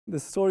The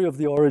story of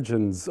the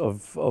origins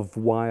of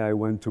why I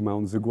went to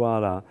Mount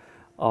Zuguara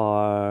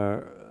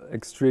are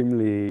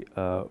extremely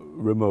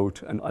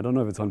remote, and I don't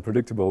know if it's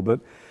unpredictable,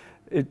 but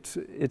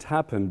it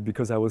happened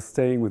because I was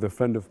staying with a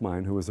friend of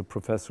mine who was a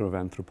professor of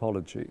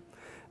anthropology,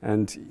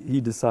 and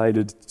he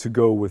decided to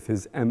go with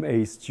his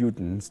MA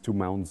students to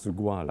Mount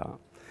Zuguara.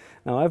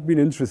 Now, I've been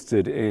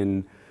interested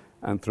in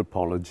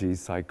anthropology,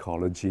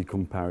 psychology,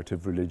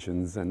 comparative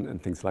religions,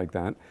 and things like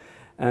that,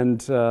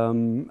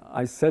 and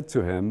I said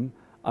to him,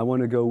 I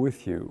want to go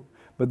with you.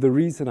 But the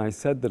reason I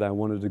said that I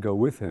wanted to go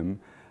with him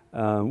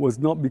was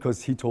not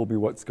because he told me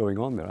what's going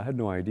on there. I had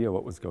no idea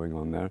what was going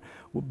on there.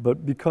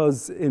 But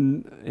because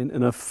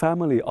in a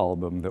family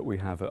album that we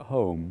have at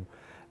home,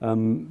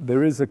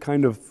 there is a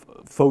kind of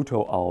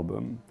photo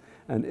album.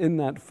 And in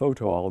that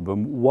photo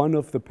album, one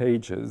of the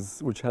pages,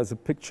 which has a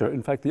picture,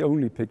 in fact, the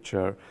only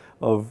picture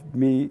of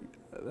me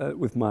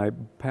with my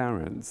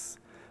parents,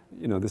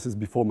 you know, this is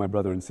before my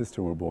brother and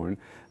sister were born.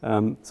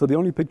 So the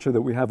only picture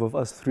that we have of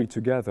us three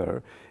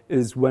together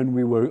is when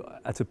we were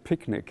at a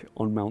picnic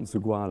on Mount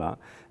Zuguara.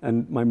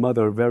 And my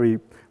mother,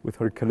 with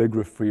her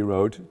calligraphy,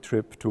 wrote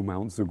 "Trip to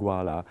Mount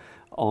Zuguara"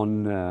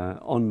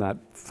 on that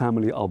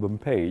family album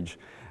page.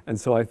 And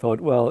so I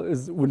thought, well,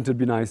 wouldn't it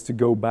be nice to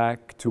go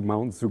back to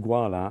Mount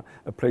Zuguara,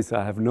 a place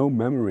I have no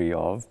memory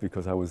of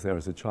because I was there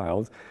as a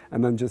child,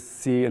 and then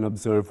just see and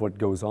observe what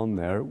goes on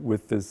there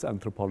with this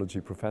anthropology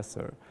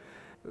professor.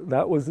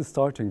 That was the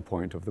starting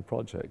point of the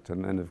project,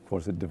 and then of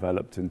course it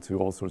developed into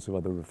all sorts of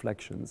other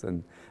reflections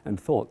and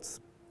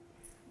thoughts.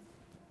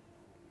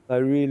 I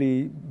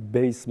really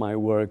base my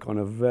work on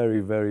a very,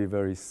 very,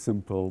 very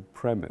simple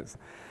premise.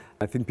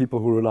 I think people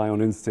who rely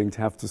on instinct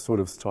have to sort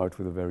of start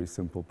with a very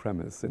simple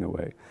premise in a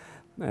way.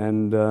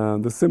 And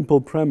the simple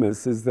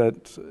premise is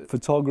that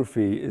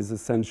photography is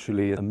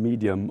essentially a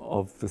medium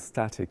of the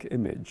static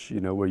image,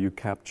 you know, where you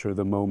capture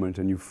the moment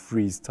and you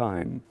freeze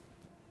time.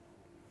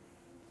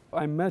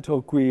 I met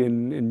Okwi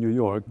in New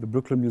York, the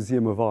Brooklyn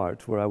Museum of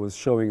Art, where I was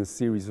showing a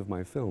series of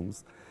my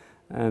films.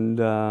 And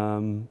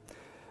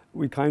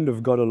we kind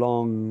of got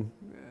along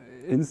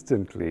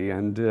instantly,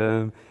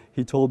 and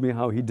he told me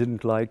how he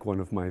didn't like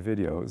one of my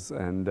videos,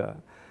 and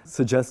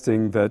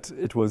suggesting that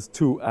it was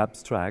too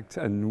abstract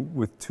and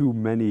with too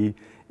many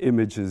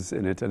images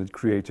in it, and it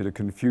created a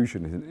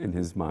confusion in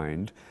his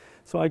mind.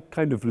 So I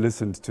kind of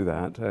listened to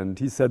that, and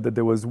he said that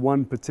there was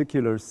one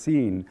particular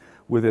scene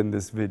within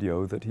this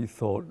video that he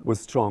thought was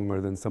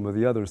stronger than some of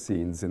the other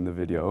scenes in the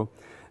video.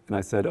 And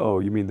I said, oh,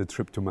 you mean the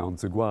trip to Mount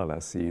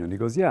Zuguara scene? And he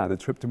goes, yeah, the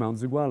trip to Mount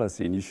Zuguara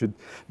scene. You should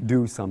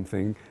do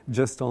something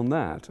just on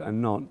that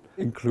and not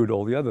include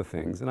all the other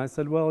things. And I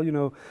said, well, you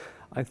know,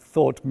 I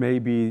thought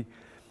maybe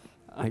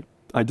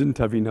I didn't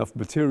have enough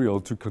material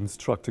to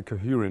construct a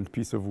coherent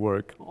piece of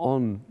work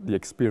on the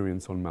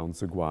experience on Mount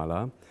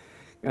Zuguara.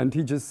 And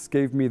he just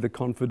gave me the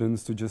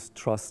confidence to just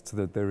trust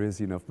that there is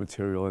enough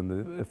material and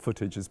the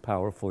footage is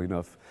powerful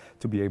enough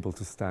to be able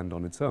to stand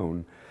on its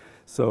own.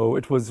 So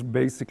it was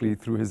basically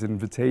through his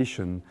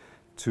invitation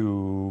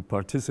to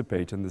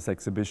participate in this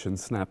exhibition,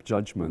 Snap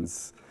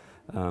Judgments,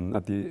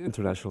 at the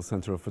International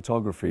Center of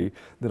Photography,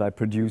 that I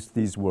produced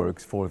these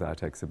works for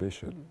that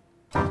exhibition.